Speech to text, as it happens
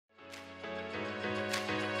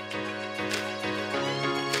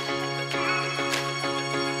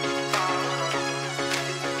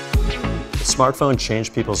smartphone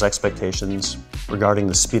changed people's expectations regarding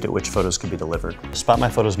the speed at which photos could be delivered.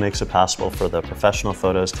 SpotMyPhotos makes it possible for the professional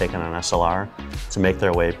photos taken on SLR to make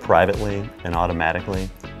their way privately and automatically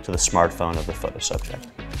to the smartphone of the photo subject.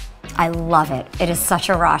 I love it. It is such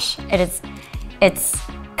a rush. It's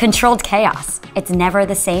controlled chaos. It's never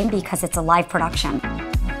the same because it's a live production.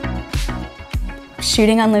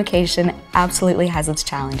 Shooting on location absolutely has its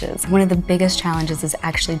challenges. One of the biggest challenges is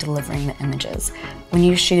actually delivering the images. When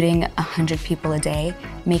you're shooting 100 people a day,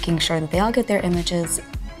 making sure that they all get their images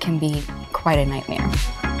can be quite a nightmare.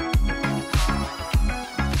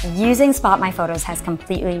 Using SpotMyPhotos has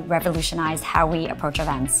completely revolutionized how we approach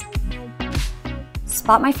events.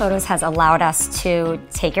 SpotMyPhotos has allowed us to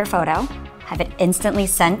take your photo, have it instantly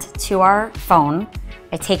sent to our phone.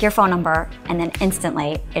 I take your phone number, and then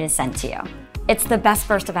instantly it is sent to you. It's the best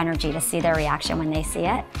burst of energy to see their reaction when they see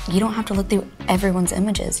it. You don't have to look through everyone's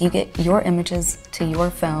images. You get your images to your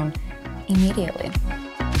phone immediately.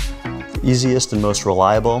 The easiest and most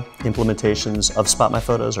reliable implementations of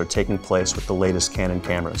SpotMyPhotos are taking place with the latest Canon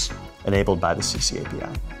cameras, enabled by the CC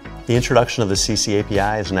API. The introduction of the CC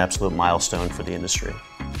API is an absolute milestone for the industry.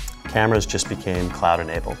 Cameras just became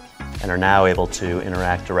cloud-enabled and are now able to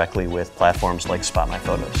interact directly with platforms like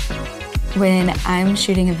SpotMyPhotos. When I'm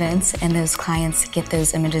shooting events and those clients get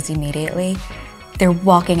those images immediately, they're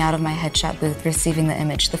walking out of my headshot booth receiving the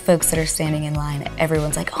image. The folks that are standing in line,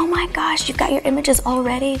 everyone's like, oh my gosh, you've got your images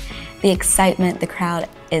already? The excitement, the crowd,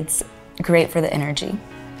 it's great for the energy.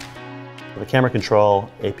 The Camera Control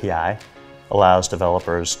API allows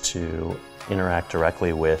developers to interact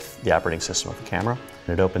directly with the operating system of the camera.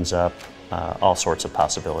 It opens up all sorts of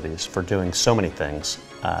possibilities for doing so many things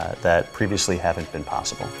that previously haven't been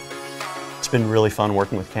possible. It's been really fun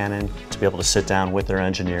working with Canon to be able to sit down with their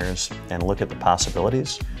engineers and look at the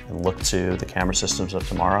possibilities and look to the camera systems of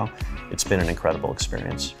tomorrow. It's been an incredible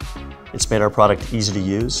experience. It's made our product easy to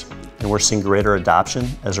use, and we're seeing greater adoption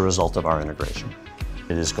as a result of our integration.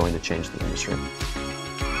 It is going to change the industry.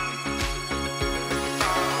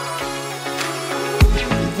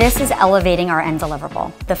 This is elevating our end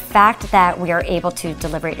deliverable. The fact that we are able to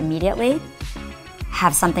deliver it immediately,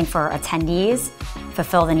 have something for attendees,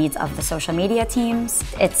 fulfill the needs of the social media teams.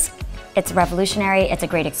 It's revolutionary, it's a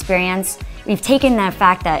great experience. We've taken the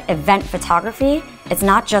fact that event photography, it's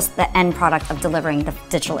not just the end product of delivering the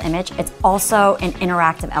digital image, it's also an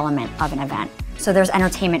interactive element of an event. So there's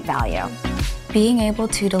entertainment value. Being able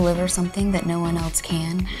to deliver something that no one else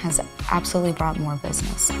can has absolutely brought more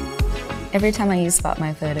business. Every time I use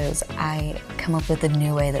SpotMyPhotos, I come up with a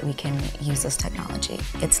new way that we can use this technology.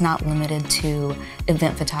 It's not limited to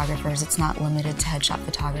event photographers, it's not limited to headshot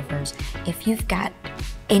photographers. If you've got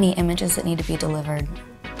any images that need to be delivered,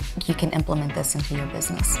 you can implement this into your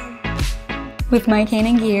business. With my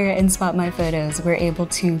Canon gear and SpotMyPhotos, we're able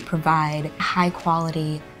to provide high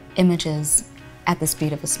quality images at the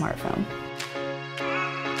speed of a smartphone.